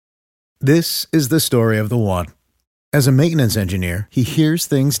This is the story of the one. As a maintenance engineer, he hears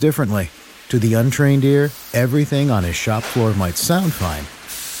things differently. To the untrained ear, everything on his shop floor might sound fine,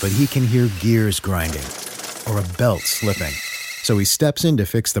 but he can hear gears grinding or a belt slipping. So he steps in to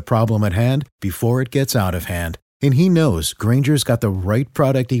fix the problem at hand before it gets out of hand. And he knows Grainger's got the right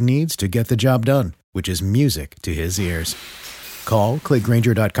product he needs to get the job done, which is music to his ears. Call, click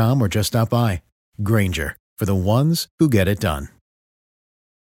Grainger.com, or just stop by. Grainger, for the ones who get it done.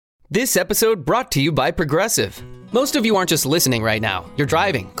 This episode brought to you by Progressive. Most of you aren't just listening right now. You're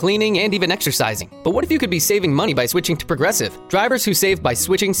driving, cleaning, and even exercising. But what if you could be saving money by switching to Progressive? Drivers who save by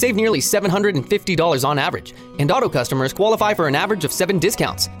switching save nearly $750 on average. And auto customers qualify for an average of 7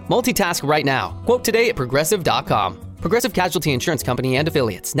 discounts. Multitask right now. Quote today at Progressive.com. Progressive Casualty Insurance Company and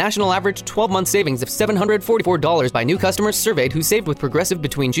Affiliates. National average 12-month savings of $744 by new customers surveyed who saved with Progressive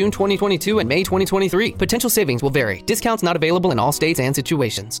between June 2022 and May 2023. Potential savings will vary. Discounts not available in all states and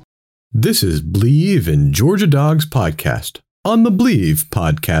situations. This is Believe in Georgia Dogs podcast on the Believe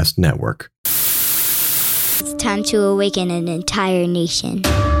Podcast Network. It's time to awaken an entire nation.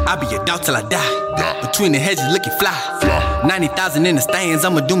 I'll be a dog till I die. Between the hedges looking fly. 90,000 in the stands,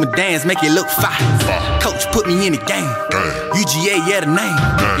 I'ma do my dance, make it look fine. Coach put me in the game. UGA, yeah, the name.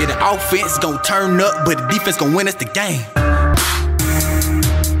 Yeah, the offense gon' turn up, but the defense gon' win us the game.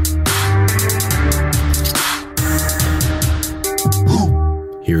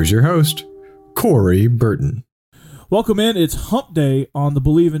 Here's your host, Corey Burton. Welcome in. It's Hump Day on the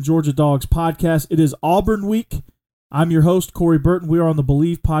Believe in Georgia Dogs podcast. It is Auburn week. I'm your host, Corey Burton. We are on the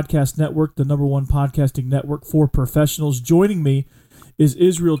Believe Podcast Network, the #1 podcasting network for professionals. Joining me is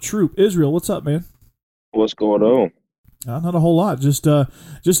Israel Troop. Israel, what's up, man? What's going on? Not a whole lot. Just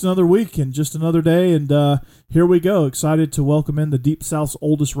another week and just another day, and here we go. Excited to welcome in the Deep South's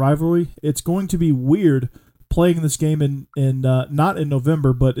oldest rivalry. It's going to be weird playing this game in not in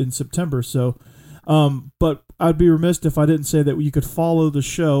November, but in September. So, but I'd be remiss if I didn't say that you could follow the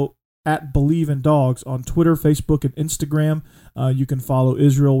show at Believe in Dogs on Twitter, Facebook, and Instagram. You can follow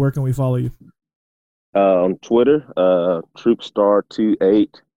Israel. Where can we follow you? On Twitter,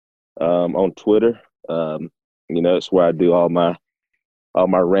 Troopstar28 on Twitter. It's where I do all my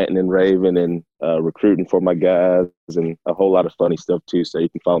ranting and raving and recruiting for my guys and a whole lot of funny stuff too. So you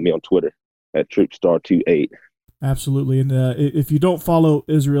can follow me on Twitter at Troopstar28. Absolutely, and if you don't follow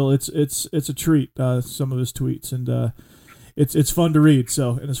Israel, it's a treat. Some of his tweets, and it's fun to read.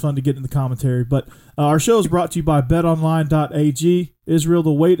 So, and it's fun to get in the commentary. But our show is brought to you by BetOnline.ag. Israel,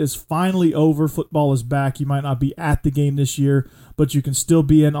 the wait is finally over. Football is back. You might not be at the game this year, but you can still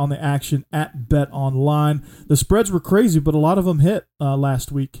be in on the action at BetOnline. The spreads were crazy, but a lot of them hit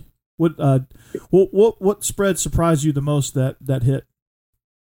last week. What spread surprised you the most that hit?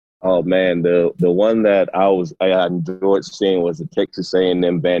 Oh man, the one that I enjoyed seeing was the Texas A&M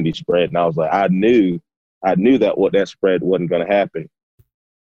Vandy spread, and I was like, I knew that spread wasn't going to happen.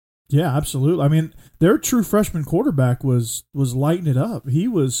 Yeah, absolutely. I mean, their true freshman quarterback was lighting it up. He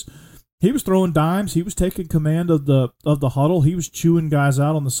was throwing dimes. He was taking command of the huddle. He was chewing guys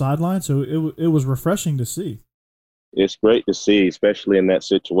out on the sideline. So it was refreshing to see. It's great to see, especially in that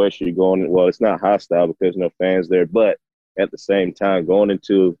situation. You're going, well, it's not hostile because there's no fans there, but at the same time, going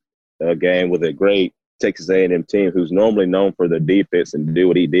into a game with a great Texas A&M team who's normally known for their defense and do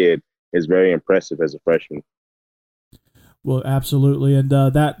what he did is very impressive as a freshman. Well, absolutely, and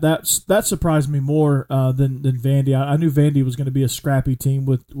that surprised me more than Vandy. I knew Vandy was going to be a scrappy team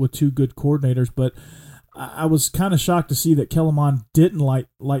with two good coordinators, but I was kind of shocked to see that Kellen Mond didn't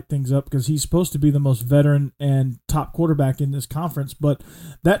light things up because he's supposed to be the most veteran and top quarterback in this conference. But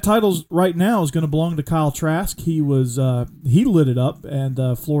that title right now is going to belong to Kyle Trask. He lit it up,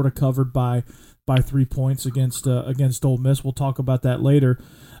 and Florida covered by 3 points against Ole Miss. We'll talk about that later.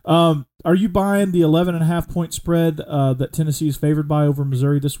 Are you buying the 11.5 point spread that Tennessee is favored by over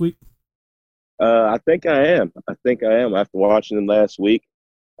Missouri this week? I think I am. After watching them last week.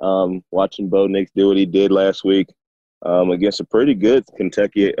 Watching Bo Nix do what he did last week against a pretty good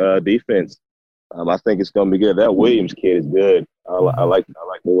Kentucky defense. I think it's going to be good. That Williams kid is good. I like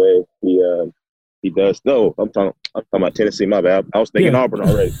the way he does. No, I'm talking about Tennessee. My bad. I was thinking Auburn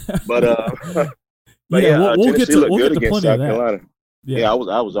already. But we'll Tennessee looked good against South Carolina. Yeah, I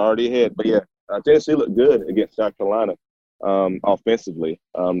was already ahead. But Tennessee looked good against South Carolina offensively.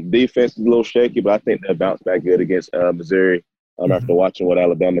 Defense is a little shaky, but I think they'll bounce back good against Missouri. After watching what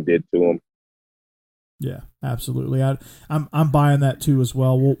Alabama did to them. Yeah, absolutely. I'm buying that too as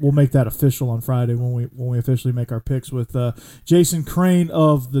well. We'll make that official on Friday when we officially make our picks with Jason Crane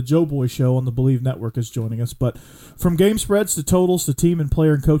of the Joe Boy Show on the Believe Network is joining us. But from game spreads to totals to team and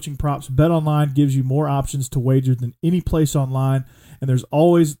player and coaching props, BetOnline gives you more options to wager than any place online. and there's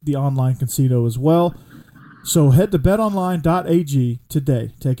always the online casino as well. So head to betonline.ag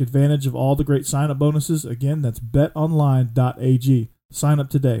today. Take advantage of all the great sign-up bonuses. Again, that's betonline.ag. Sign up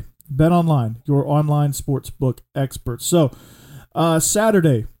today. BetOnline, your online sportsbook experts. So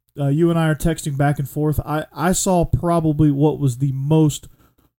Saturday, you and I are texting back and forth. I saw probably what was the most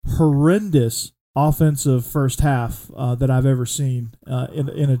horrendous offensive first half that I've ever seen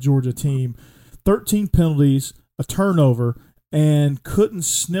in a Georgia team. 13 penalties, a turnover, and couldn't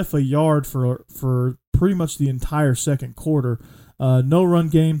sniff a yard for pretty much the entire second quarter. No run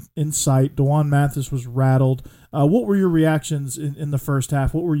game in sight. DeJuan Mathis was rattled. What were your reactions in the first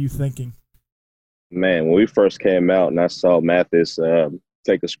half? What were you thinking? Man, when we first came out and I saw Mathis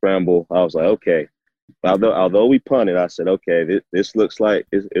take a scramble, I was like, okay. Although we punted, I said, okay, this looks like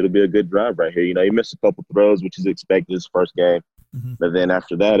it'll be a good drive right here. You know, he missed a couple throws, which is expected his first game. Mm-hmm. But then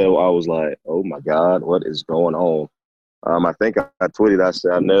after that, I was like, oh, my God, what is going on? I think I tweeted, I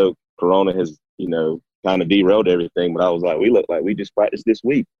said, I know Corona has, kind of derailed everything, but I was like, we look like we just practiced this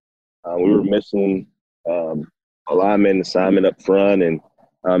week. We were missing a lineman assignment up front, and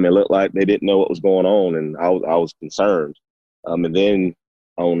it looked like they didn't know what was going on, and I was concerned. And then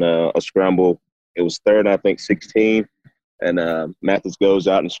on a scramble, it was third, I think, 16, and Mathis goes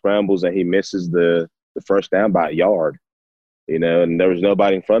out and scrambles, and he misses the first down by a yard, and there was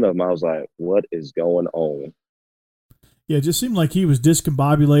nobody in front of him. I was like, what is going on? Yeah, it just seemed like he was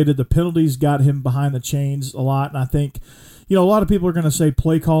discombobulated. The penalties got him behind the chains a lot, and I think, a lot of people are going to say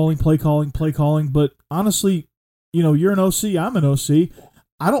play calling, but honestly, you're an OC, I'm an OC.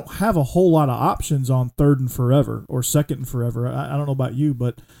 I don't have a whole lot of options on third and forever or second and forever. I don't know about you,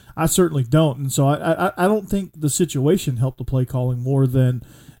 but I certainly don't. And so I don't think the situation helped the play calling more than,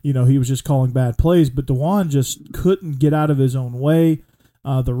 he was just calling bad plays. But DeJuan just couldn't get out of his own way.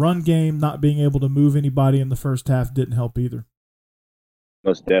 The run game, not being able to move anybody in the first half, didn't help either.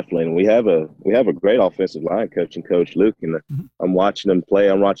 Most definitely. And we have a great offensive line coach in Coach Luke. And mm-hmm. I'm watching them play.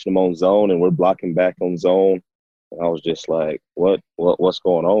 I'm watching them on zone, and we're blocking back on zone. And I was just like, what's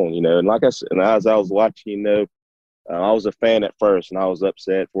going on? And like I said, and as I was watching, I was a fan at first, and I was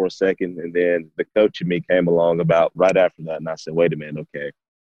upset for a second. And then the coach in me came along about right after that, and I said, wait a minute, okay.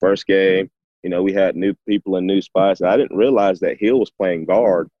 First game, we had new people in new spots. And I didn't realize that Hill was playing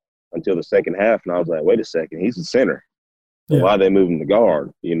guard until the second half, and I was like, wait a second, he's the center. So why are they moving the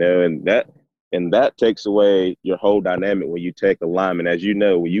guard? And that takes away your whole dynamic when you take a lineman. As you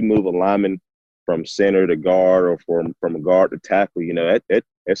know, when you move a lineman from center to guard or from a guard to tackle,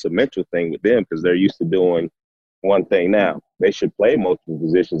 it's a mental thing with them because they're used to doing one thing now. They should play multiple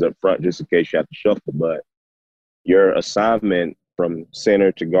positions up front just in case you have to shuffle, but your assignment from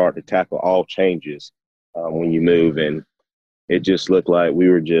center to guard to tackle all changes when you move, and it just looked like we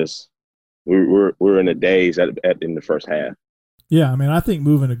were in a daze in the first half. Yeah, I mean, I think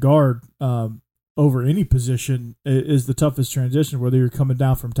moving a guard over any position is the toughest transition, whether you're coming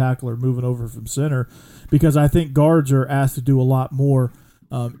down from tackle or moving over from center, because I think guards are asked to do a lot more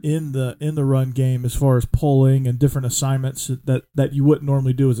in the run game as far as pulling and different assignments that you wouldn't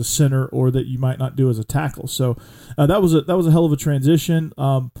normally do as a center or that you might not do as a tackle. So that was a hell of a transition.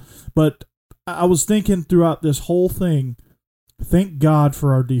 But I was thinking throughout this whole thing, thank God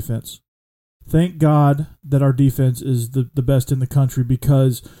for our defense. Thank God that our defense is the best in the country,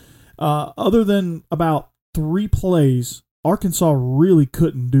 because other than about 3 plays, Arkansas really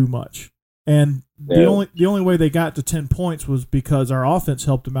couldn't do much. And the only way they got to 10 points was because our offense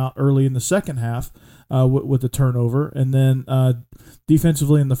helped them out early in the second half with the turnover, and then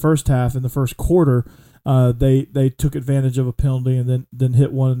defensively in the first half, in the first quarter, they took advantage of a penalty and then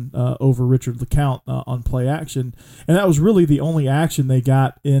hit one over Richard LeCount on play action, and that was really the only action they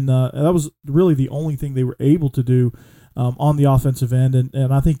got in. That was really the only thing they were able to do on the offensive end,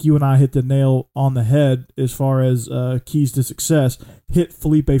 and I think you and I hit the nail on the head as far as keys to success. Hit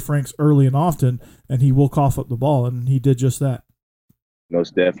Felipe Franks early and often, and he will cough up the ball, and he did just that.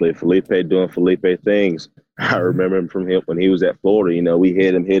 Most definitely. Felipe doing Felipe things. I remember him from him when he was at Florida. We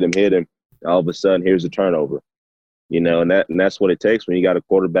hit him. All of a sudden, here's a turnover. And that's what it takes when you got a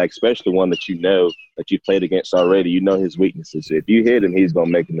quarterback, especially one that that you played against already. His weaknesses. If you hit him, he's going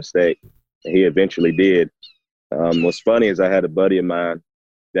to make a mistake. And he eventually did. What's funny is I had a buddy of mine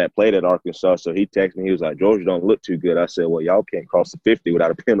that played at Arkansas, so he texted me. He was like, Georgia don't look too good. I said, well, y'all can't cross the 50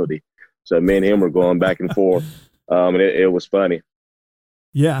 without a penalty. So me and him were going back and forth, and it was funny.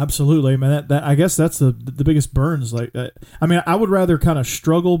 Yeah, absolutely. I mean, that I guess that's the biggest burns. I would rather kind of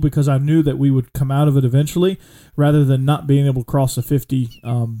struggle because I knew that we would come out of it eventually, rather than not being able to cross the 50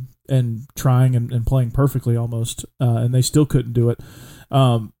 and trying and playing perfectly almost, and they still couldn't do it.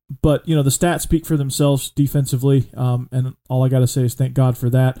 But, the stats speak for themselves defensively, and all I got to say is thank God for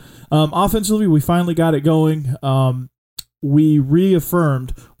that. Offensively, we finally got it going. We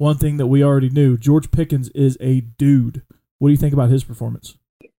reaffirmed one thing that we already knew. George Pickens is a dude. What do you think about his performance?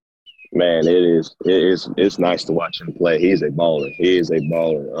 Man, it's nice to watch him play. He's a baller. He is a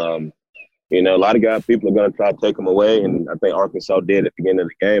baller. A lot of people are going to try to take him away, and I think Arkansas did at the beginning of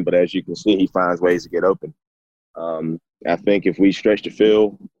the game. But as you can see, he finds ways to get open. I think if we stretch the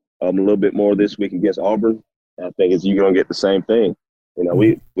field a little bit more this week against Auburn, I think you're going to get the same thing.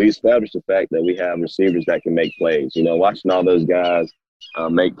 We established the fact that we have receivers that can make plays. Watching all those guys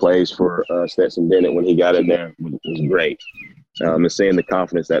make plays for Stetson Bennett when he got in there was great. And seeing the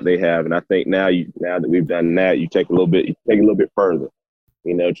confidence that they have, and I think now that we've done that, you take a little bit further.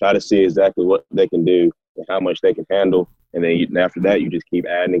 Try to see exactly what they can do and how much they can handle, and then after that, you just keep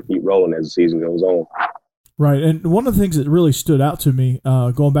adding and keep rolling as the season goes on. Right, and one of the things that really stood out to me,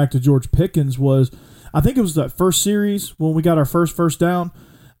 going back to George Pickens, was I think it was that first series when we got our first down.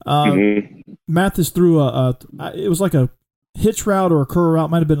 Mathis threw it was like a hitch route or a curl route,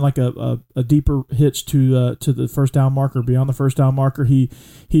 might have been like a deeper hitch to the first down marker, beyond the first down marker. He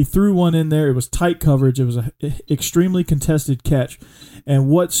threw one in there. It was tight coverage. It was an extremely contested catch. And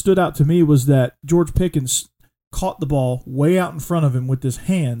what stood out to me was that George Pickens caught the ball way out in front of him with his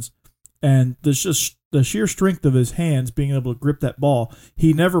hands, and the sheer strength of his hands being able to grip that ball,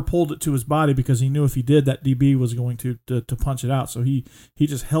 he never pulled it to his body because he knew if he did, that DB was going to punch it out. So he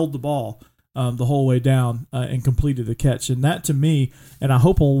just held the ball the whole way down and completed the catch. And that, to me, and I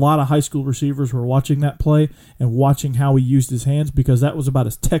hope a lot of high school receivers were watching that play and watching how he used his hands, because that was about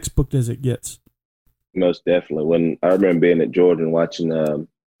as textbook as it gets. Most definitely. When I remember being at Georgia and watching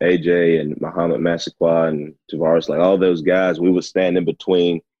AJ and Muhammad Massaquoi and Tavares, like all those guys, we would stand in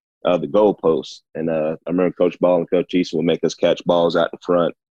between the goalposts. And I remember Coach Ball and Coach Easton would make us catch balls out in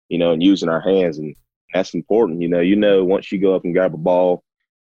front, and using our hands. And that's important. Once you go up and grab a ball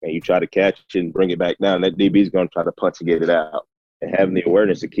and you try to catch it and bring it back down, that DB is going to try to punch and get it out. And having the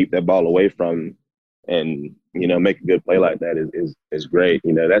awareness to keep that ball away from him and, make a good play like that is great.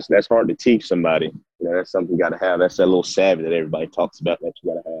 That's hard to teach somebody. That's something you got to have. That's that little savvy that everybody talks about that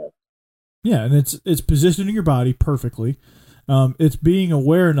you got to have. Yeah, and it's positioning your body perfectly. It's being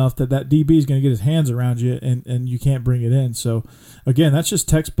aware enough that DB is going to get his hands around you and you can't bring it in. So, again, that's just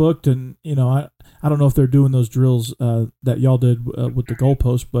textbooked. And, I don't know if they're doing those drills that y'all did with the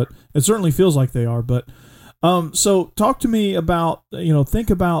goalpost, but it certainly feels like they are. But so talk to me about, think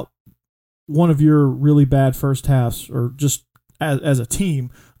about one of your really bad first halves, or just as a team,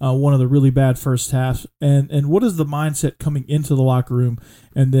 one of the really bad first halves. And what is the mindset coming into the locker room?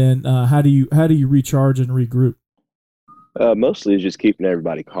 And then how do you recharge and regroup? Mostly it's just keeping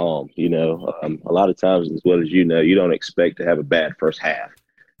everybody calm. A lot of times, as well as you don't expect to have a bad first half.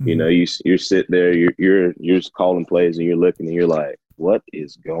 Mm-hmm. You sit there, you're just calling plays and you're looking and you're like, what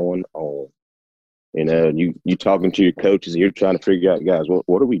is going on? And you talking to your coaches and you're trying to figure out, guys,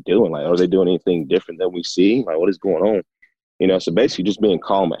 what are we doing? Like, are they doing anything different than we see? Like, what is going on? So basically just being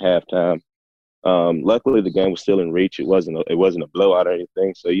calm at halftime. Luckily the game was still in reach. It wasn't a blowout or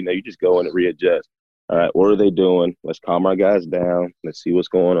anything. So, you just go in and readjust. All right, what are they doing? Let's calm our guys down. Let's see what's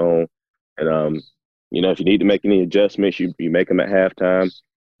going on. And, if you need to make any adjustments, you make them at halftime.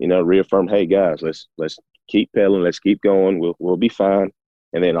 Reaffirm, hey, guys, let's keep pedaling. Let's keep going. We'll be fine.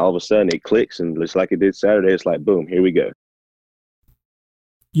 And then all of a sudden it clicks, and just like it did Saturday, it's like, boom, here we go.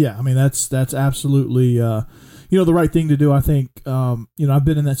 Yeah, I mean, that's absolutely the right thing to do. I think, I've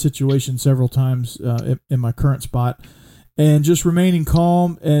been in that situation several times in my current spot, and just remaining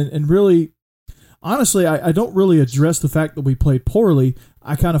calm and really – honestly, I don't really address the fact that we played poorly.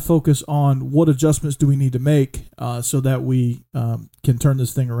 I kind of focus on what adjustments do we need to make so that we can turn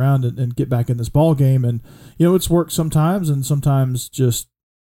this thing around and get back in this ball game. And, it's worked sometimes, and sometimes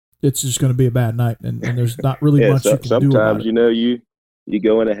it's just going to be a bad night, and there's not really much you can do about it. Sometimes, you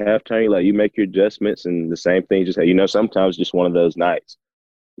go into halftime, you make your adjustments, and the same thing just, sometimes just one of those nights.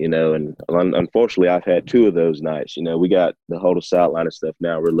 And unfortunately, I've had two of those nights. We got the whole sideline and stuff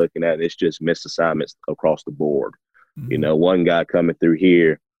now we're looking at. It's just missed assignments across the board. Mm-hmm. One guy coming through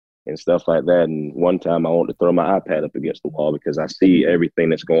here and stuff like that. And one time I wanted to throw my iPad up against the wall because I see everything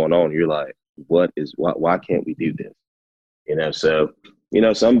that's going on. You're like, why can't we do this? So,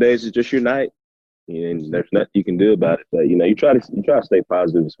 some days it's just your night. And there's nothing you can do about it. But, you try to stay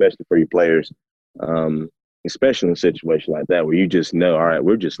positive, especially for your players. Especially in a situation like that where you just know, all right,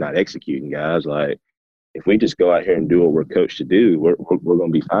 we're just not executing, guys. Like, if we just go out here and do what we're coached to do, we're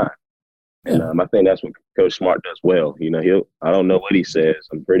going to be fine. Yeah. And I think that's what Coach Smart does well. I don't know what he says.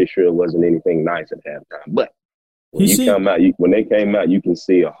 I'm pretty sure it wasn't anything nice at halftime. But When they came out, you can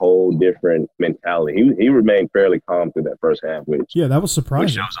see a whole different mentality. He remained fairly calm through that first half, which that was surprising.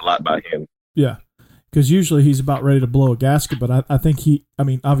 Which shows a lot about him. Yeah, because usually he's about ready to blow a gasket, but I think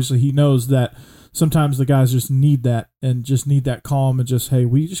obviously he knows that sometimes the guys just need that and just need that calm and just, hey,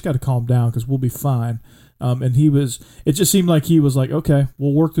 we just got to calm down because we'll be fine. And it just seemed like he was like, okay,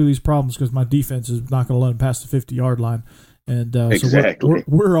 we'll work through these problems because my defense is not going to let him pass the 50-yard line. And exactly. So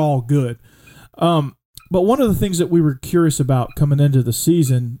we're all good. But one of the things that we were curious about coming into the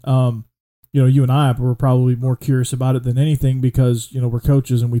season, you and I were probably more curious about it than anything because, we're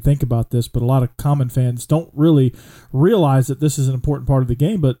coaches and we think about this, but a lot of common fans don't really realize that this is an important part of the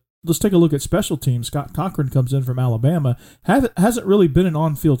game. But let's take a look at special teams. Scott Cochran comes in from Alabama, hasn't really been an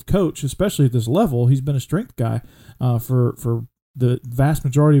on-field coach, especially at this level. He's been a strength guy for the vast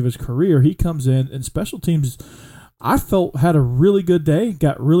majority of his career. He comes in, and special teams, I felt, had a really good day,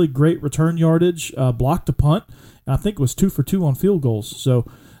 got really great return yardage, blocked a punt, and I think it was 2 for 2 on field goals. So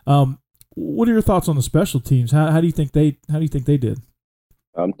what are your thoughts on the special teams? How do you think they did?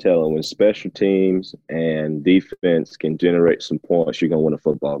 I'm telling, when special teams and defense can generate some points, you're going to win a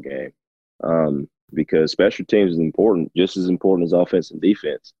football game. Because special teams is important, just as important as offense and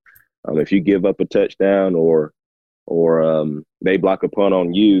defense. If you give up a touchdown or they block a punt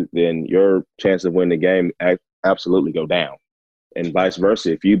on you, then your chance of winning the game absolutely go down. And vice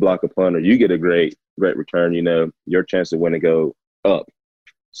versa, if you block a punt or you get a great return, your chance of winning go up.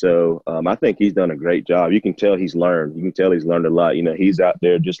 So I think he's done a great job. You can tell he's learned. You can tell he's learned a lot. He's out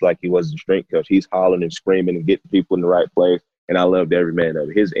there just like he was a strength coach. He's hollering and screaming and getting people in the right place. And I loved every minute of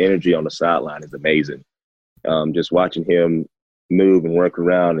it. His energy on the sideline is amazing. Just watching him move and work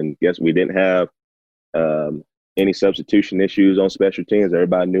around. And guess we didn't have any substitution issues on special teams.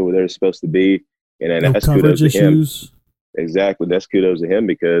 Everybody knew where they were supposed to be. And that's kudos to him. Exactly. That's kudos to him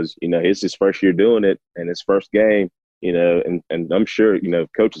because, it's his first year doing it and his first game. And I'm sure,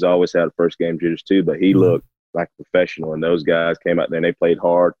 coaches always had a first game jitters too, but he looked like a professional, and those guys came out there and they played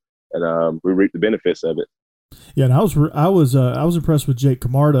hard, and we reaped the benefits of it. Yeah, and I was impressed with Jake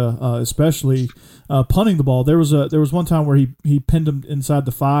Camarda, especially punting the ball. There was one time where he pinned him inside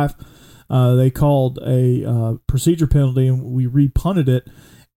the 5. They called a procedure penalty, and we re-punted it,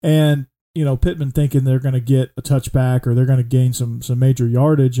 and Pittman thinking they're going to get a touchback or they're going to gain some major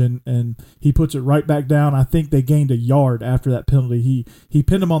yardage, and he puts it right back down. I think they gained a yard after that penalty. He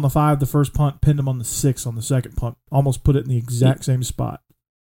pinned him on the 5 the first punt, pinned him on the 6 on the second punt, almost put it in the exact same spot.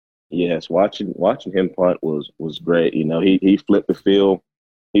 Yes, watching him punt was great. He flipped the field.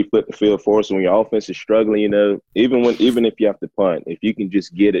 He flipped the field for us. When your offense is struggling, even if you have to punt, if you can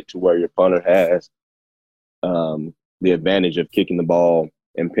just get it to where your punter has the advantage of kicking the ball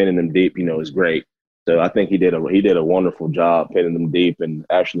and pinning them deep, is great. So I think he did a wonderful job pinning them deep and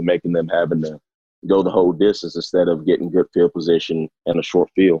actually making them having to go the whole distance instead of getting good field position and a short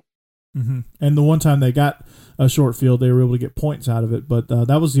field. Mm-hmm. And the one time they got a short field, they were able to get points out of it. But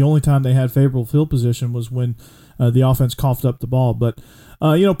that was the only time they had favorable field position was when the offense coughed up the ball. But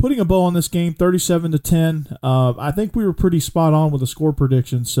putting a bow on this game, 37-10. I think we were pretty spot on with the score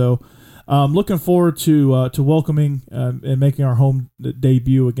prediction. So. Looking forward to welcoming and making our home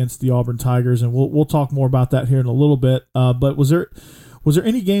debut against the Auburn Tigers, and we'll talk more about that here in a little bit. But was there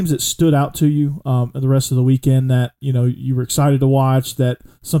any games that stood out to you the rest of the weekend that you were excited to watch, that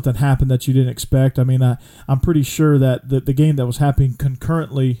something happened that you didn't expect? I mean, I'm pretty sure that the game that was happening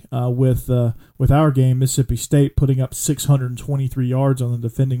concurrently with our game, Mississippi State putting up 623 yards on the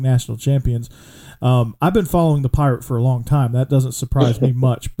defending national champions. I've been following the Pirate for a long time. That doesn't surprise me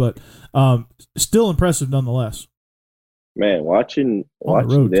much, but still impressive nonetheless. Man, watching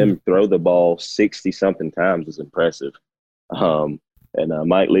them throw the ball 60-something times is impressive. And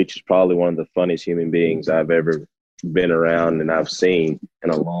Mike Leach is probably one of the funniest human beings I've ever been around and I've seen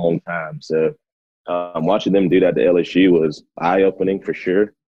in a long time. So watching them do that to LSU was eye-opening for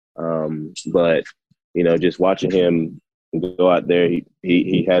sure. But, just watching him go out there,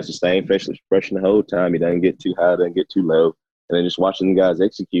 he has the same facial expression the whole time. He doesn't get too high, doesn't get too low. And then just watching the guys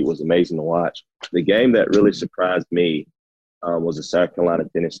execute was amazing to watch. The game that really surprised me was the South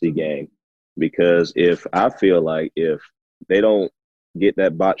Carolina-Tennessee game, because I feel like if they don't get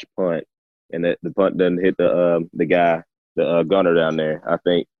that botched punt and that the punt doesn't hit the guy, the gunner down there, I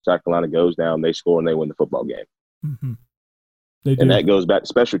think South Carolina goes down, they score, and they win the football game. Mm-hmm. And that goes back to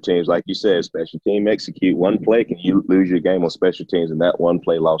special teams. Like you said, special team execute. One play can you lose your game on special teams, and that one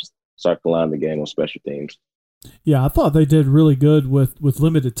play lost South Carolina the game on special teams. Yeah, I thought they did really good with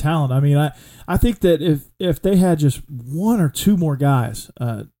limited talent. I mean, I think that if they had just one or two more guys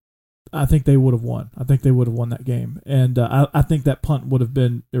I think they would have won. I think they would have won that game. And I think that punt would have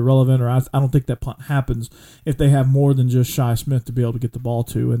been irrelevant, or I don't think that punt happens if they have more than just Shi Smith to be able to get the ball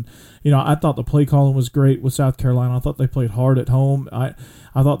to. And, I thought the play calling was great with South Carolina. I thought they played hard at home. I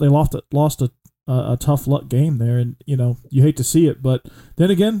thought they lost a tough luck game there. And, you hate to see it. But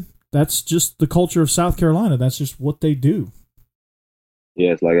then again, that's just the culture of South Carolina. That's just what they do.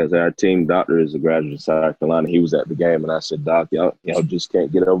 Yes, like I said, our team doctor is a graduate of South Carolina. He was at the game, and I said, Doc, y'all just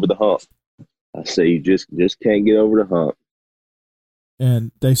can't get over the hump. I say, you just can't get over the hump.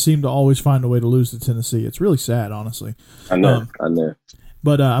 And they seem to always find a way to lose to Tennessee. It's really sad, honestly. I know.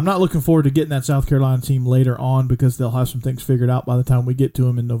 But I'm not looking forward to getting that South Carolina team later on because they'll have some things figured out by the time we get to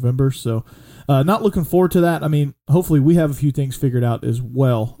them in November. So not looking forward to that. I mean, hopefully we have a few things figured out as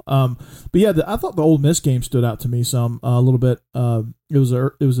well. But yeah, I thought the Ole Miss game stood out to me a little bit. It was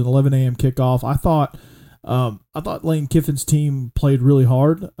an 11 a.m. kickoff. I thought Lane Kiffin's team played really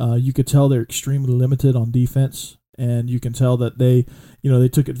hard. You could tell they're extremely limited on defense, and you can tell that they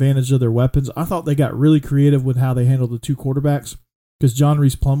took advantage of their weapons. I thought they got really creative with how they handled the two quarterbacks. Because John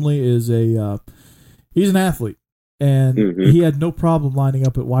Reese Plumlee is he's an athlete, and he had no problem lining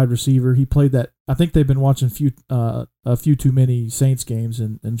up at wide receiver. He played that. I think they've been watching a few too many Saints games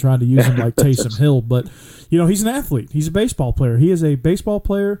and trying to use him like Taysom Hill. But he's an athlete. He's a baseball player. He is a baseball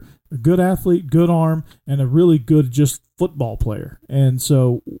player, a good athlete, good arm, and a really good just football player. And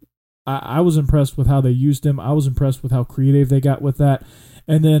so I was impressed with how they used him. I was impressed with how creative they got with that.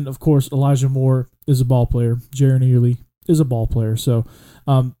 And then of course Elijah Moore is a ball player. Jaron Early is a ball player. So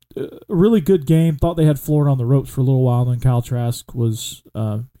a really good game. Thought they had Florida on the ropes for a little while, and then Kyle Trask was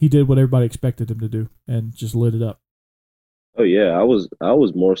he did what everybody expected him to do and just lit it up. Oh yeah, I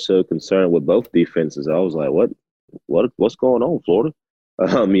was more so concerned with both defenses. I was like, what's going on, Florida?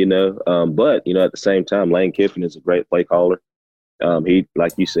 But at the same time, Lane Kiffin is a great play caller. He,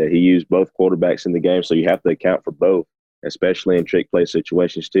 like you said, he used both quarterbacks in the game, so you have to account for both, especially in trick play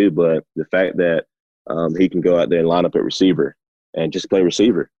situations too. But the fact that he can go out there and line up at receiver and just play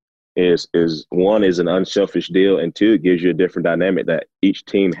receiver is one, is an unselfish deal, and two, it gives you a different dynamic that each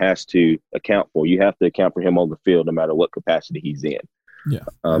team has to account for. You have to account for him on the field no matter what capacity he's in. Yeah.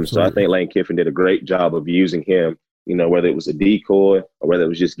 So I think Lane Kiffin did a great job of using him, whether it was a decoy or whether it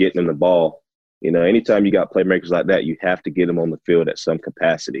was just getting him the ball. Anytime you got playmakers like that, you have to get them on the field at some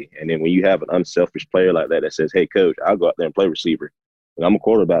capacity. And then when you have an unselfish player like that says, hey, coach, I'll go out there and play receiver. And I'm a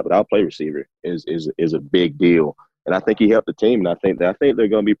quarterback, but I'll play receiver is a big deal. And I think he helped the team, and I think they're going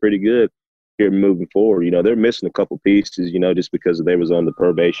to be pretty good here moving forward. They're missing a couple pieces, just because they was on the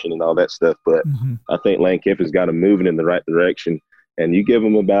probation and all that stuff. But I think Lane Kiffin's got them moving in the right direction. And you give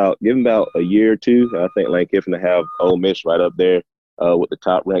them about a year or two, I think Lane Kiffin will have Ole Miss right up there with the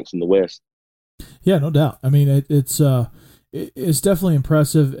top ranks in the West. Yeah, no doubt. I mean, it's definitely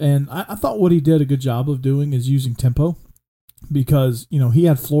impressive, and I thought what he did a good job of doing is using tempo. Because he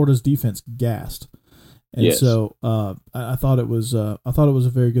had Florida's defense gassed, and yes. So I thought it was a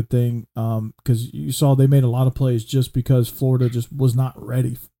very good thing because you saw they made a lot of plays just because Florida just was not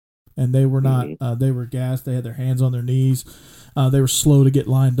ready, and they were not. They were gassed. They had their hands on their knees. They were slow to get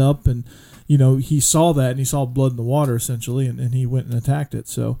lined up, and he saw that and he saw blood in the water essentially, and he went and attacked it.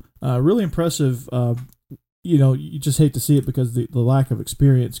 So really impressive. You just hate to see it because the lack of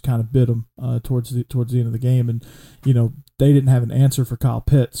experience kind of bit them towards the end of the game, and they didn't have an answer for Kyle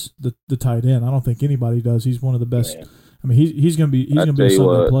Pitts, the tight end. I don't think anybody does. He's one of the best. Man. I mean, he's gonna be a Sunday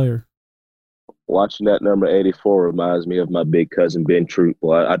player. Watching that number 84 reminds me of my big cousin Ben Troop.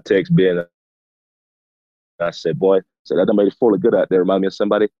 Boy, I text Ben. I said, that number 84 look good out there. Remind me of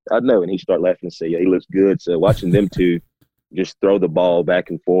somebody I know, and he started laughing and said, yeah, he looks good. So watching them two just throw the ball back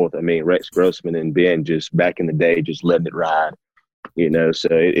and forth. I mean, Rex Grossman and Ben just back in the day, just letting it ride, so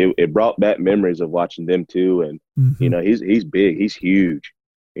it brought back memories of watching them too. And, he's big, he's huge,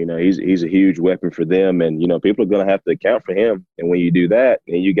 he's a huge weapon for them. And, people are going to have to account for him. And when you do that,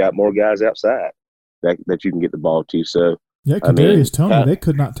 and you got more guys outside that you can get the ball to. So, yeah, Kadarius Toney, they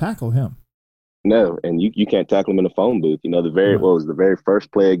could not tackle him. No, and you can't tackle him in the phone booth. What was the very first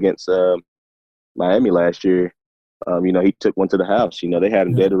play against Miami last year? He took one to the house. They had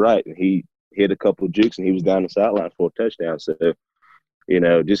him dead to right, and he hit a couple of jukes, and he was down the sideline for a touchdown. So,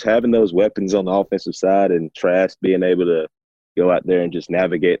 just having those weapons on the offensive side and Trask being able to go out there and just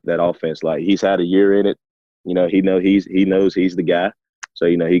navigate that offense. Like, he's had a year in it. He knows he's the guy. So,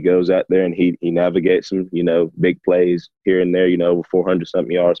 he goes out there and he navigates some, big plays here and there, over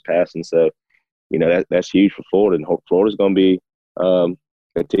 400-something yards passing. So, that's huge for Florida. And Florida's going to be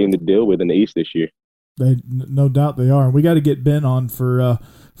a team to deal with in the East this year. No doubt they are. We got to get Ben on for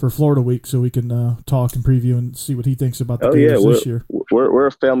Florida Week so we can talk and preview and see what he thinks about the Gators this year. We're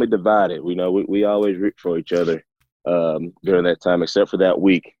a family divided. We always root for each other during that time, except for that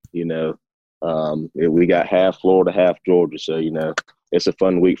week. We got half Florida, half Georgia, so it's a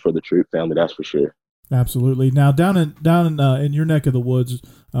fun week for the Troop family, that's for sure. Absolutely. Now, down in your neck of the woods,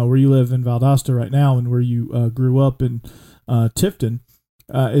 where you live in Valdosta right now, and where you grew up in Tifton,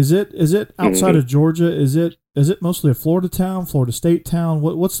 is it outside of Georgia? Is it mostly a Florida town, Florida State town?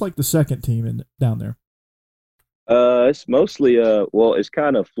 What's like the second team down there? It's mostly it's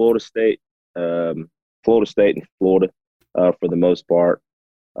kind of Florida State and Florida for the most part.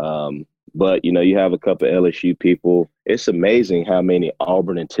 But you have a couple of LSU people. It's amazing how many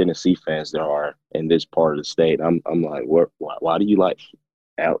Auburn and Tennessee fans there are in this part of the state. I'm like, why do you like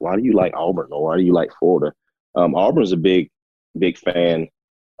Auburn, or why do you like Florida? Auburn's a big fan,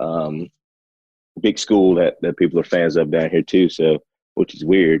 big school that people are fans of down here too. So, which is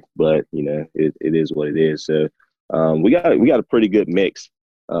weird, but it is what it is. So, we got a pretty good mix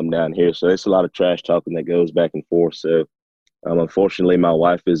down here. So it's a lot of trash talking that goes back and forth. So. Unfortunately, my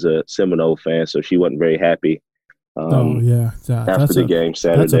wife is a Seminole fan, so she wasn't very happy. After the game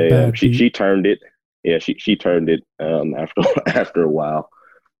Saturday, she turned it. Yeah, she turned it after a while.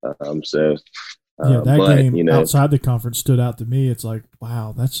 That game outside the conference stood out to me. It's like,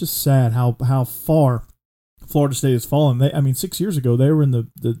 wow, that's just sad how far Florida State has fallen. 6 years ago they were in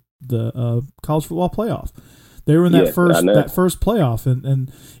the college football playoff. They were in that first playoff,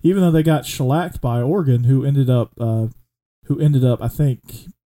 and even though they got shellacked by Oregon, who ended up, I think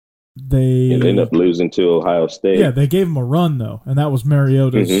they ended up losing to Ohio State. Yeah, they gave them a run though, and that was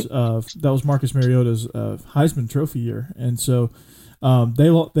Marcus Mariota's Heisman Trophy year, and so they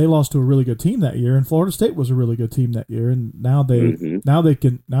lost to a really good team that year, and Florida State was a really good team that year, and now they're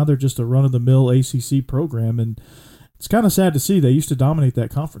just a run of the mill ACC program, and it's kind of sad to see. They used to dominate that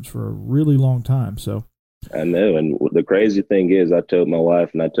conference for a really long time. So I know, and the crazy thing is, I told my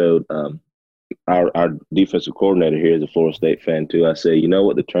wife, and I told our defensive coordinator here is a Florida State fan too. I said,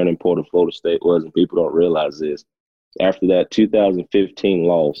 what the turning point of Florida State was, and people don't realize this. After that 2015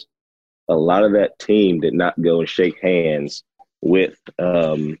 loss, a lot of that team did not go and shake hands with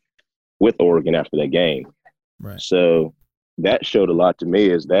Oregon after that game. Right. So that showed a lot to me.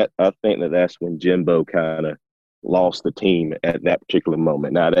 Is that I think that's when Jimbo kind of lost the team at that particular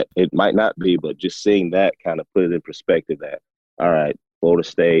moment. Now that it might not be, but just seeing that kind of put it in perspective that, all right, Florida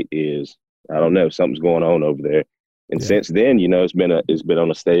State is, I don't know, something's going on over there. And since then, it's been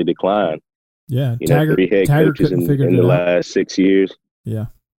on a steady decline. Yeah. 3 head coaches in the last 6 years. Yeah.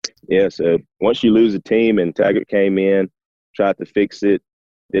 Yeah. So once you lose a team, and Taggart came in, tried to fix it,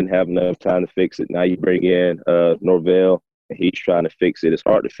 didn't have enough time to fix it. Now you bring in Norvell, and he's trying to fix it. It's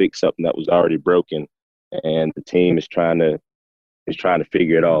hard to fix something that was already broken, and the team is trying to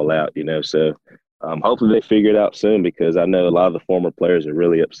figure it all out. So hopefully they figure it out soon, because I know a lot of the former players are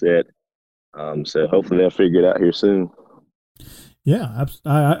really upset. So hopefully they'll figure it out here soon. Yeah,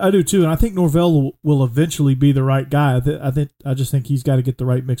 I do too, and I think Norvell will eventually be the right guy. I just think he's got to get the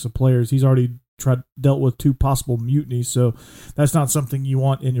right mix of players. He's already dealt with 2 possible mutinies, so that's not something you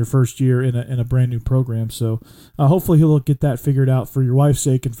want in your first year in a brand new program. So hopefully he'll get that figured out for your wife's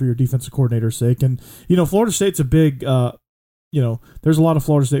sake and for your defensive coordinator's sake. And Florida State's a big, there's a lot of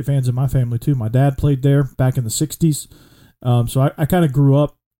Florida State fans in my family too. My dad played there back in the '60s, so I kind of grew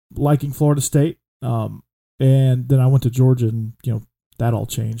up liking Florida State, and then I went to Georgia, and that all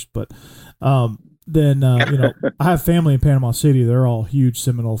changed. But then I have family in Panama City. They're all huge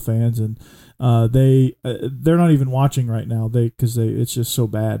Seminole fans, and they're not even watching right now. Because it's just so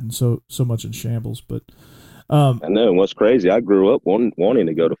bad and so much in shambles. But I know. And what's crazy, I grew up wanting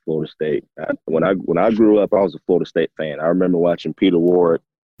to go to Florida State. When I grew up, I was a Florida State fan. I remember watching Peter Ward,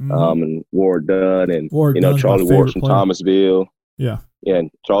 and Ward Dunn, and Charlie Ward from Thomasville. Yeah. Yeah,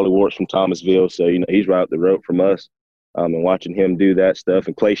 and Charlie Wart's from Thomasville, so he's right up the road from us. And watching him do that stuff,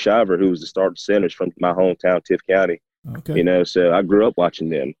 and Clay Shiver, who was the starting center from my hometown, Tift County. Okay. So I grew up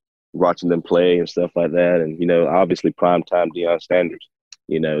watching them play and stuff like that. And obviously primetime Deion Sanders,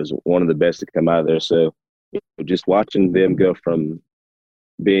 is one of the best to come out of there. So just watching them go from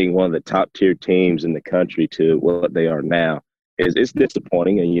being one of the top tier teams in the country to what they are now it's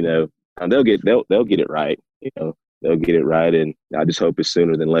disappointing. And they'll get it right. They'll get it right, and I just hope it's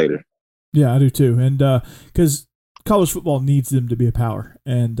sooner than later. Yeah, I do too. And because college football needs them to be a power,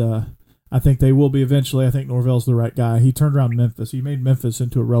 and I think they will be eventually. I think Norvell's the right guy. He turned around Memphis. He made Memphis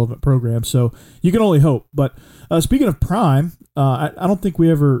into a relevant program, so you can only hope. But speaking of Prime, I don't think we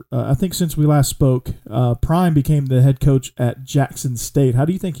ever I think since we last spoke, Prime became the head coach at Jackson State. How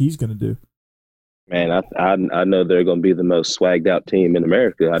do you think he's going to do? Man, I know they're going to be the most swagged out team in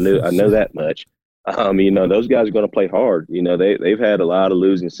America. I know that much. Those guys are going to play hard. They've had a lot of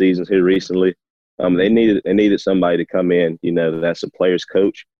losing seasons here recently. They needed somebody to come in. That's a player's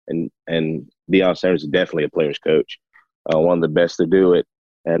coach, and Deion Sanders is definitely a player's coach, one of the best to do it.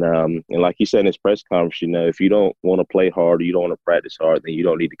 And like he said in his press conference, if you don't want to play hard or you don't want to practice hard, then you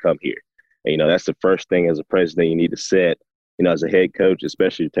don't need to come here. And, that's the first thing as a president you need to set. As a head coach,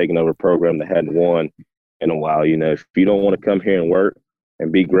 especially taking over a program that hadn't won in a while, if you don't want to come here and work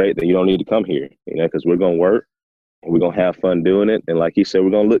and be great, then you don't need to come here, because we're going to work and we're going to have fun doing it. And like he said,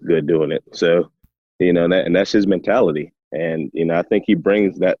 we're going to look good doing it. So, that's his mentality. And, I think he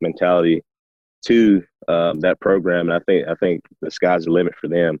brings that mentality to that program. And I think the sky's the limit for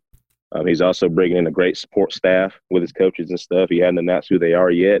them. He's also bringing in a great support staff with his coaches and stuff. He hadn't announced who they are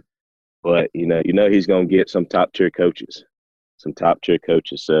yet, but, he's going to get some top tier coaches.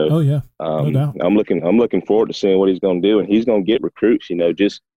 So, no doubt. I'm looking forward to seeing what he's going to do, and he's going to get recruits.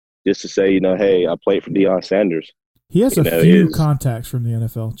 Just to say, hey, I played for Deion Sanders. He has a few contacts from the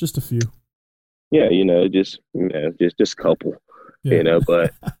NFL, just a few. Yeah, just a couple. Yeah.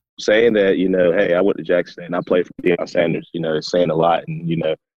 But saying that, hey, I went to Jackson State and I played for Deion Sanders. It's saying a lot, and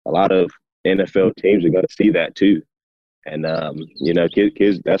a lot of NFL teams are going to see that too. And,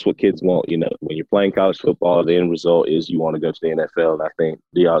 kids, that's what kids want. When you're playing college football, the end result is you want to go to the NFL. And I think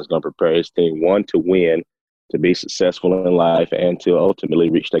Deion's going to prepare his team, one, to win, to be successful in life, and to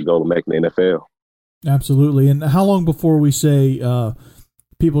ultimately reach that goal of making the NFL. Absolutely. And how long before we say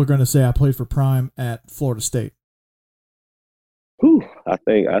people are going to say I played for Prime at Florida State? I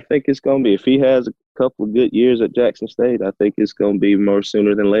think it's going to be, if he has a couple of good years at Jackson State, I think it's going to be more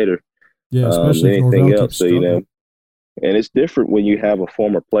sooner than later. Yeah, especially than anything else. So, and it's different when you have a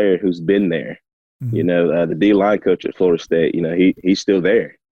former player who's been there. Mm-hmm. The D-line coach at Florida State, he's still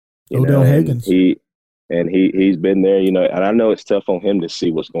there. Odell Higgins. He's been there, and I know it's tough on him to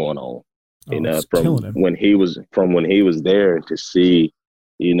see what's going on. From when he was there, to see,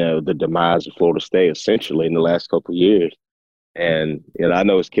 the demise of Florida State essentially in the last couple of years. And I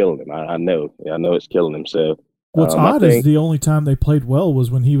know it's killing him. I know it's killing him. So what's odd is the only time they played well was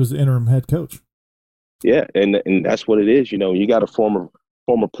when he was the interim head coach. Yeah, and that's what it is. You got a former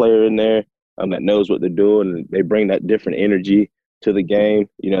player in there that knows what they're doing, and they bring that different energy to the game.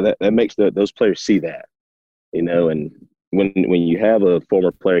 That makes those players see that. And when you have a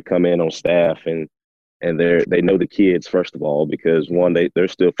former player come in on staff and they know the kids, first of all, because one, I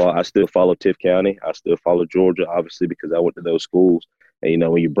still follow Tift County, I still follow Georgia, obviously, because I went to those schools.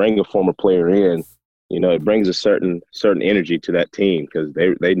 And when you bring a former player in, it brings a certain energy to that team, because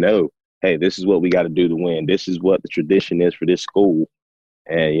they know, hey, this is what we got to do to win. This is what the tradition is for this school.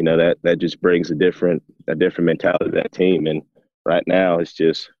 And, that just brings a different mentality to that team. And right now it's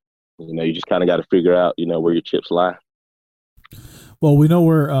just, you just kind of got to figure out, where your chips lie. Well, we know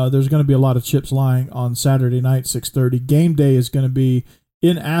where there's going to be a lot of chips lying on Saturday night, 6:30. Game day is going to be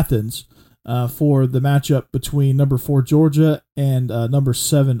in Athens for the matchup between number 4 Georgia and number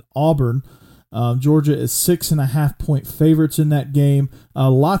 7 Auburn. Georgia is 6.5-point favorites in that game.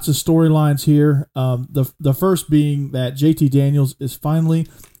 Lots of storylines here. The first being that JT Daniels is finally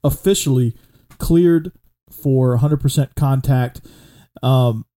officially cleared for 100% contact.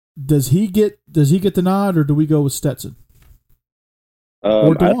 Does he get the nod, or do we go with Stetson?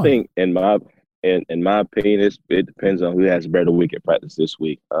 I think in my opinion, it depends on who has a better week at practice this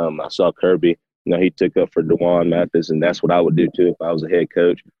week. I saw Kirby. He took up for D'Wan Mathis, and that's what I would do too if I was a head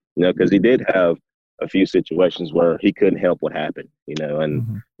coach. Because he did have a few situations where he couldn't help what happened,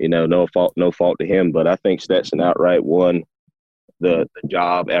 and, no fault to him. But I think Stetson outright won the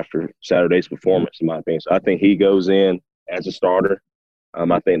job after Saturday's performance, in my opinion. So I think he goes in as a starter.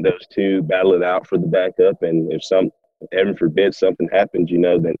 I think those two battle it out for the backup. And if heaven forbid something happens, then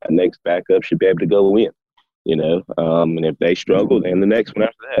the next backup should be able to go win, and if they struggle, then the next one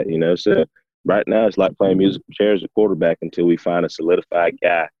after that, So right now it's like playing musical chairs at quarterback until we find a solidified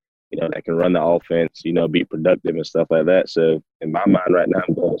guy, that can run the offense, be productive and stuff like that. So in my mind right now,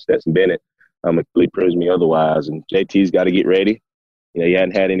 I'm going with Stetson Bennett. It really proves me otherwise. And JT's got to get ready. He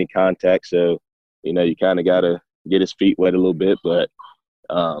hadn't had any contact, so, you kind of got to get his feet wet a little bit. But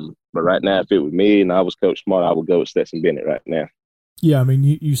right now, if it was me and I was Coach Smart, I would go with Stetson Bennett right now. Yeah, I mean,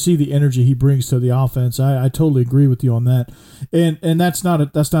 you see the energy he brings to the offense. I totally agree with you on that, and that's not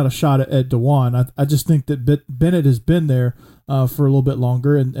a shot at D'Wan. I just think that Bennett has been there for a little bit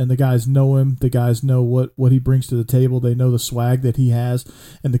longer, and the guys know him. The guys know what he brings to the table. They know the swag that he has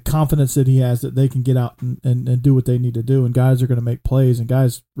and the confidence that he has that they can get out and do what they need to do. And guys are going to make plays, and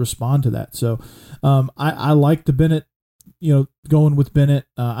guys respond to that. So I like the Bennett going with Bennett.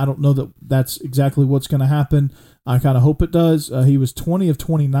 I don't know that that's exactly what's going to happen. I kind of hope it does. He was 20 of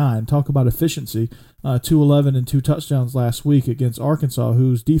 29. Talk about efficiency. 211 and 2 touchdowns last week against Arkansas,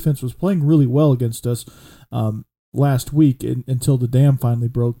 whose defense was playing really well against us last week until the dam finally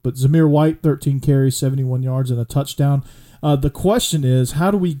broke. But Zamir White, 13 carries, 71 yards, and a touchdown. The question is,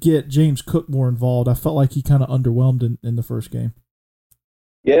 how do we get James Cook more involved? I felt like he kind of underwhelmed in the first game.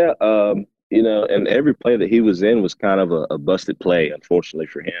 Yeah, and every play that he was in was kind of a busted play, unfortunately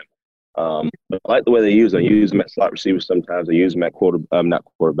for him. But I like the way they use him. I use him at slot receiver sometimes. I use him at not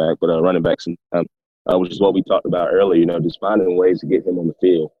quarterback, but running back sometimes, which is what we talked about earlier, just finding ways to get him on the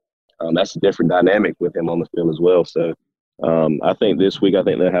field. That's a different dynamic with him on the field as well. So I think this week,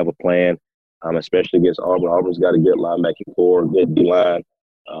 they'll have a plan, especially against Auburn. Auburn's got a good linebacking core, good D-line,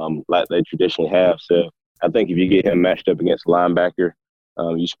 like they traditionally have. So I think if you get him matched up against a linebacker,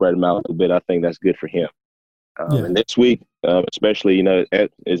 you spread him out a little bit, I think that's good for him. And this week, especially,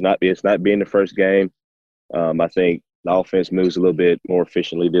 it's not being the first game. I think the offense moves a little bit more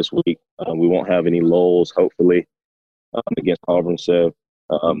efficiently this week. We won't have any lulls, hopefully, against Auburn. So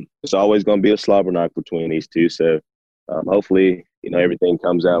it's always going to be a slobber knock between these two. So hopefully, everything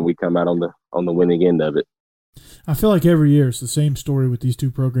comes out and we come out on the winning end of it. I feel like every year it's the same story with these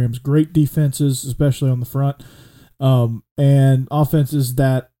two programs. Great defenses, especially on the front, and offenses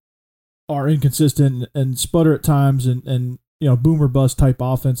that are inconsistent and sputter at times, and boomer bust type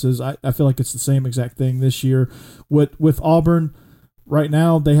offenses. I feel like it's the same exact thing this year with Auburn. Right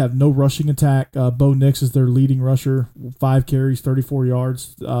now, they have no rushing attack. Bo Nix is their leading rusher, 5 carries, 34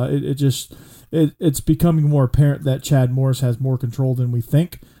 yards. It's becoming more apparent that Chad Morris has more control than we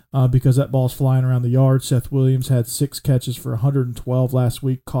think, because that ball's flying around the yard. Seth Williams had 6 catches for 112 last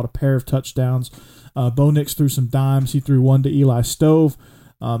week, caught a pair of touchdowns. Bo Nix threw some dimes. He threw one to Eli Stove.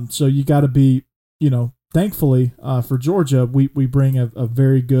 So you got to be, thankfully for Georgia, we bring a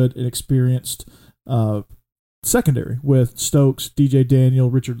very good and experienced secondary with Stokes, DJ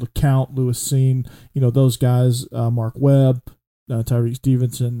Daniel, Richard LeCount, Lewis Seen, those guys, Mark Webb, Tyreek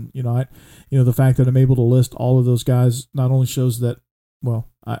Stevenson. The fact that I'm able to list all of those guys not only shows that,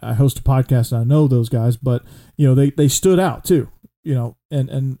 I host a podcast and I know those guys, but they stood out too.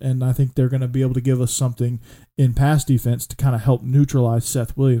 And I think they're going to be able to give us something in pass defense to kind of help neutralize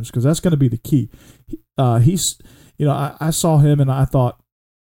Seth Williams, because that's going to be the key. I saw him and I thought,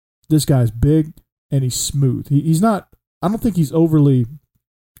 this guy's big and he's smooth. He's not, I don't think he's overly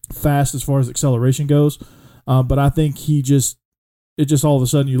fast as far as acceleration goes, but I think it just all of a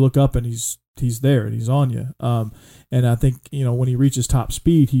sudden you look up and he's there and he's on you. And I think, when he reaches top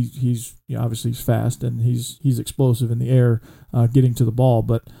speed, he's obviously he's fast and he's explosive in the air, getting to the ball.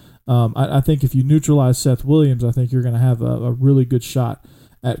 But I think if you neutralize Seth Williams, I think you're going to have a really good shot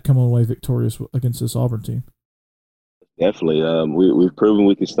at coming away victorious against this Auburn team. Definitely. We've proven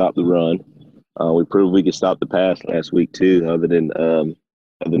we can stop the run. We proved we could stop the pass last week too, other than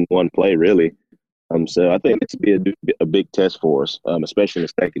one play really. So I think this would be a big test for us, especially in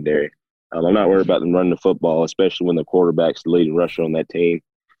the secondary. I'm not worried about them running the football, especially when the quarterback's the leading rusher on that team.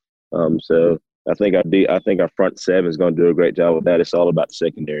 So I think our front seven is going to do a great job with that. It's all about the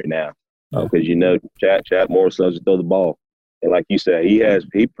secondary now, because Chad Morris loves to throw the ball, and like you said,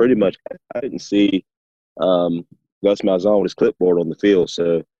 he pretty much. I didn't see Gus Malzahn with his clipboard on the field,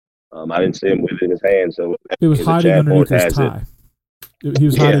 so I didn't see him with it in his hand. So it was hiding underneath his tie. He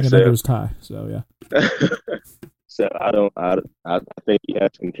was hiding it under his tie. So yeah. So I think he has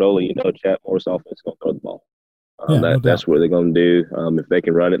control of, Chad Morris' offense is going to throw the ball. That's what they're going to do. If they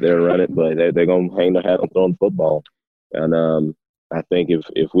can run it, they'll run it, but they're going to hang their hat on throwing the football. And I think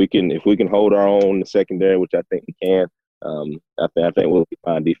if we can hold our own in the secondary, which I think we can, I think we'll be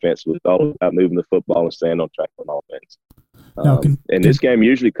fine defensively. It's all about moving the football and staying on track on offense. This game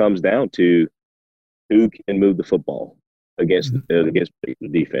usually comes down to who can move the football against the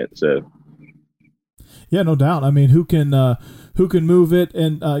defense. So. Yeah, no doubt. I mean, who can move it?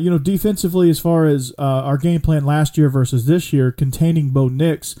 And, defensively, as far as our game plan last year versus this year, containing Bo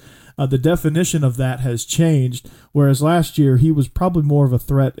Nix, the definition of that has changed. Whereas last year, he was probably more of a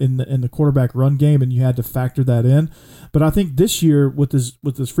threat in the quarterback run game, and you had to factor that in. But I think this year, with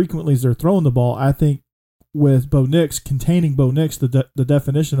as frequently as they're throwing the ball, I think with Bo Nix, containing Bo Nix, the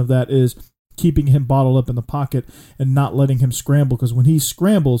definition of that is keeping him bottled up in the pocket and not letting him scramble, because when he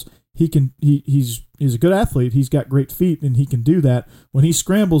scrambles, he's a good athlete. He's got great feet and he can do that. When he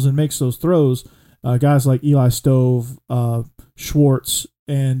scrambles and makes those throws, guys like Eli Stove, Schwartz,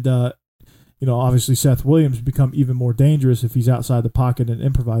 and obviously Seth Williams become even more dangerous if he's outside the pocket and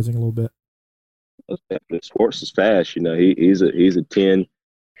improvising a little bit. Schwartz is fast. He's a 10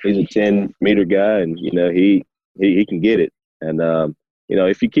 meter guy, and he he can get it. And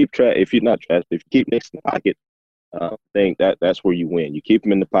if you keep if you're not trash, if you keep Nix in the pocket, I think that's where you win. You keep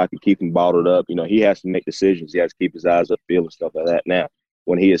him in the pocket, keep him bottled up. He has to make decisions. He has to keep his eyes upfield and stuff like that. Now,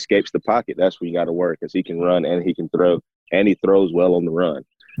 when he escapes the pocket, that's where you got to work, because he can run and he can throw, and he throws well on the run.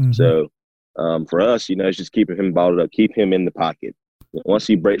 Mm-hmm. So for us, it's just keeping him bottled up, keep him in the pocket. Once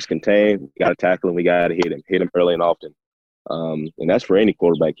he breaks contain, we got to tackle him. We got to hit him early and often. And that's for any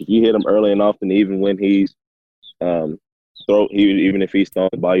quarterback. If you hit him early and often, even when he's even if he's throwing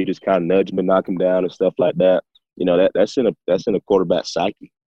the ball, you just kind of nudge him and knock him down and stuff like that. That's in a quarterback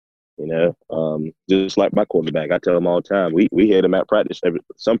psyche. Just like my quarterback, I tell him all the time, we hit him at practice.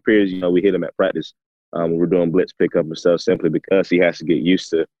 Some periods, we hit him at practice when we're doing blitz pickup and stuff, simply because he has to get used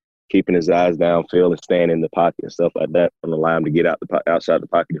to keeping his eyes downfield and staying in the pocket and stuff like that, and allow him to get outside the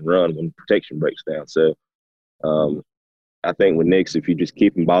pocket and run when protection breaks down. So I think with Nix, if you just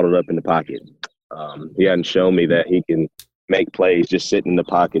keep him bottled up in the pocket, he hasn't shown me that he can make plays just sitting in the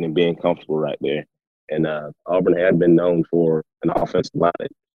pocket and being comfortable right there. And Auburn had been known for an offensive line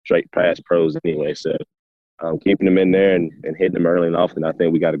that straight pass pros anyway. So keeping him in there and hitting him early and often, I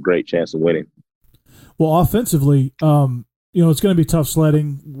think we got a great chance of winning. Well, offensively, it's going to be tough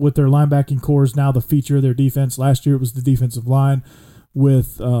sledding with their linebacking core is now the feature of their defense. Last year it was the defensive line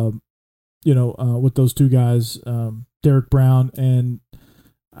with, with those two guys, Derek Brown, and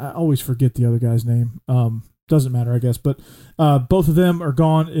I always forget the other guy's name. Doesn't matter, I guess. But both of them are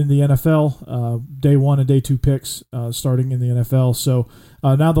gone in the NFL, day 1 and day 2 picks starting in the NFL. So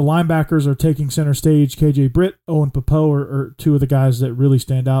now the linebackers are taking center stage. KJ Britt, Owen Popo are two of the guys that really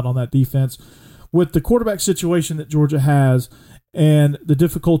stand out on that defense. With the quarterback situation that Georgia has and the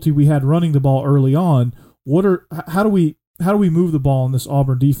difficulty we had running the ball early on, how do we move the ball in this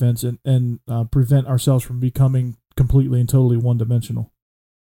Auburn defense and prevent ourselves from becoming completely and totally one-dimensional?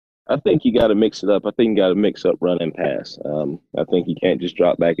 I think you got to mix it up. I think you got to mix up run and pass. I think you can't just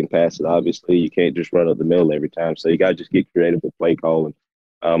drop back and pass it. Obviously, you can't just run up the middle every time. So you got to just get creative with play calling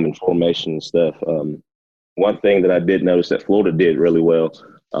and formation and stuff. One thing that I did notice that Florida did really well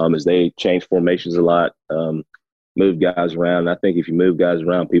is they changed formations a lot, moved guys around. And I think if you move guys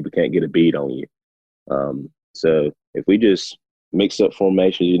around, people can't get a beat on you. So if we just mix up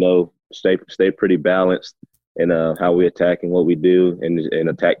formations, stay pretty balanced in how we attack and what we do, and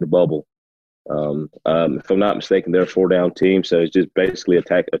attack the bubble. If I'm not mistaken, they're a 4-down team, so it's just basically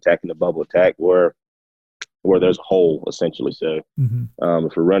attacking the bubble attack where there's a hole, essentially. So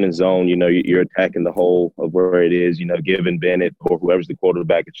if we're running zone, you're attacking the hole of where it is, giving Bennett or whoever's the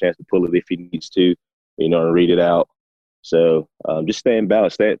quarterback a chance to pull it if he needs to, and read it out. So just staying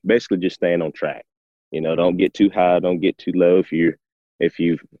balanced, basically just staying on track. Don't get too high, don't get too low. If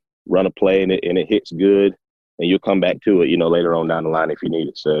you run a play and it hits good, and you'll come back to it, later on down the line if you need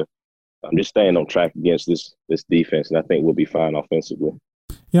it. So I'm just staying on track against this defense, and I think we'll be fine offensively.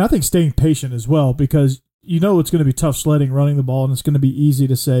 Yeah, I think staying patient as well, because it's going to be tough sledding running the ball, and it's going to be easy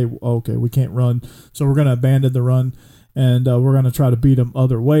to say, okay, we can't run, so we're going to abandon the run, and we're going to try to beat them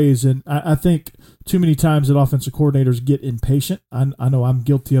other ways. And I think too many times that offensive coordinators get impatient. I know I'm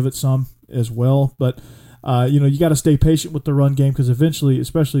guilty of it some as well, but you got to stay patient with the run game, because eventually,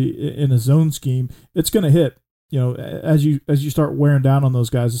 especially in a zone scheme, it's going to hit. As you start wearing down on those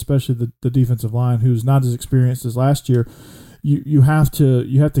guys, especially the defensive line, who's not as experienced as last year, you have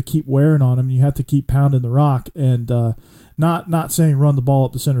to keep wearing on them. You have to keep pounding the rock, and not saying run the ball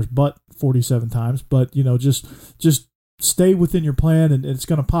up the center's butt 47 times, but just stay within your plan, and it's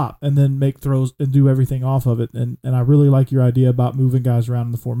going to pop, and then make throws and do everything off of it. And I really like your idea about moving guys around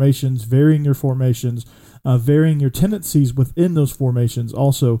in the formations, varying your formations, varying your tendencies within those formations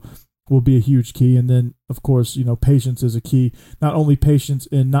also will be a huge key. And then, of course, patience is a key. Not only patience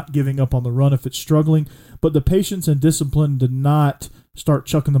in not giving up on the run if it's struggling, but the patience and discipline to not start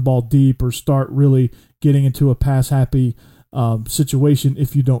chucking the ball deep or start really getting into a pass-happy situation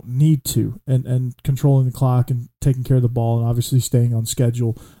if you don't need to, and controlling the clock and taking care of the ball, and obviously staying on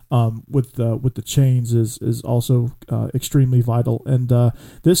schedule with the chains is also extremely vital. And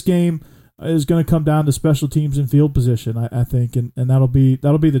this game is going to come down to special teams and field position, I think, and that'll be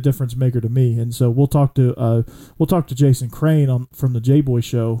the difference maker to me. And so we'll talk to Jason Crane from the J Boy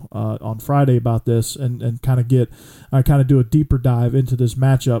Show on Friday about this, and kind of do a deeper dive into this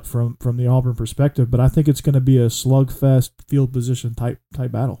matchup from the Auburn perspective. But I think it's going to be a slugfest field position type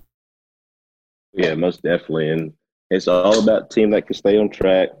battle. Yeah, most definitely, and it's all about the team that can stay on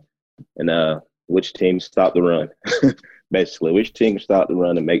track, and which team stop the run. Basically, which team can stop the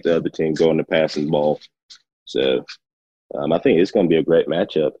run and make the other team go on the passing ball. So I think it's going to be a great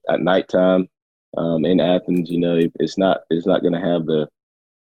matchup at nighttime in Athens. It's not going to have the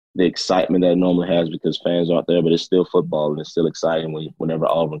the excitement that it normally has because fans aren't there, but it's still football and it's still exciting whenever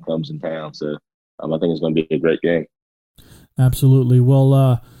Auburn comes in town. So I think it's going to be a great game. Absolutely.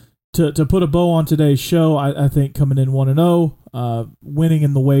 Well, to put a bow on today's show, I think coming in 1-0, winning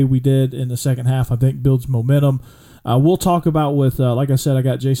in the way we did in the second half, I think builds momentum. We'll talk about like I said, I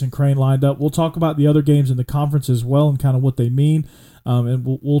got Jason Crane lined up. We'll talk about the other games in the conference as well and kind of what they mean. And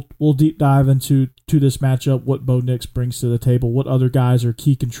we'll deep dive into this matchup, what Bo Nix brings to the table, what other guys are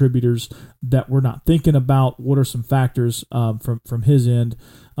key contributors that we're not thinking about, what are some factors from his end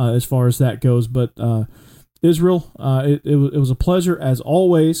as far as that goes. But Israel, it was a pleasure as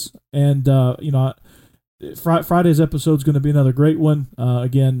always, and Friday's episode is going to be another great one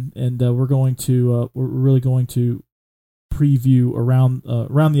again, and we're really going to preview around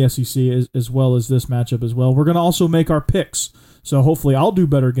the SEC as well as this matchup as well. We're going to also make our picks. So hopefully I'll do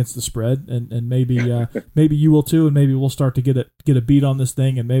better against the spread, and maybe maybe you will too, and maybe we'll start to get a beat on this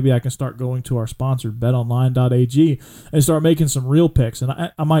thing, and maybe I can start going to our sponsor, betonline.ag, and start making some real picks.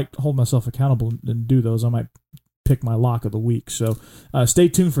 And I might hold myself accountable and do those. I might pick my lock of the week. So stay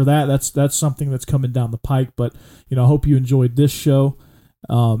tuned for that. That's something that's coming down the pike. But I hope you enjoyed this show.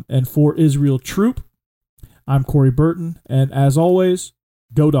 And for Israel Troop, I'm Corey Burton, and as always,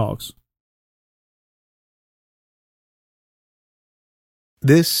 go Dogs.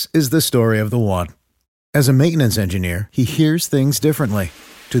 This is the story of the one. As a maintenance engineer, he hears things differently.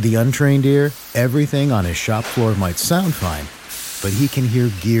 To the untrained ear, everything on his shop floor might sound fine, but he can hear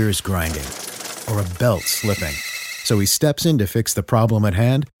gears grinding or a belt slipping. So he steps in to fix the problem at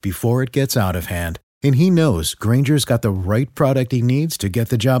hand before it gets out of hand. And he knows Grainger's got the right product he needs to get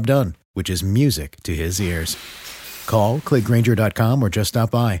the job done, which is music to his ears. Call, click Grainger.com, or just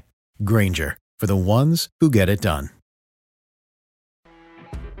stop by. Grainger, for the ones who get it done.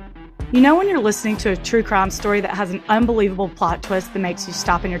 You know when you're listening to a true crime story that has an unbelievable plot twist that makes you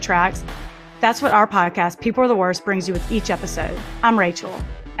stop in your tracks? That's what our podcast, People Are the Worst, brings you with each episode. I'm Rachel.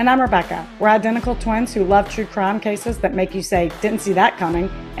 And I'm Rebecca. We're identical twins who love true crime cases that make you say, didn't see that coming,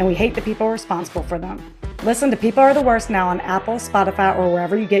 and we hate the people responsible for them. Listen to People Are the Worst now on Apple, Spotify, or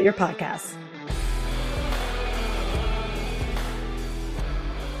wherever you get your podcasts.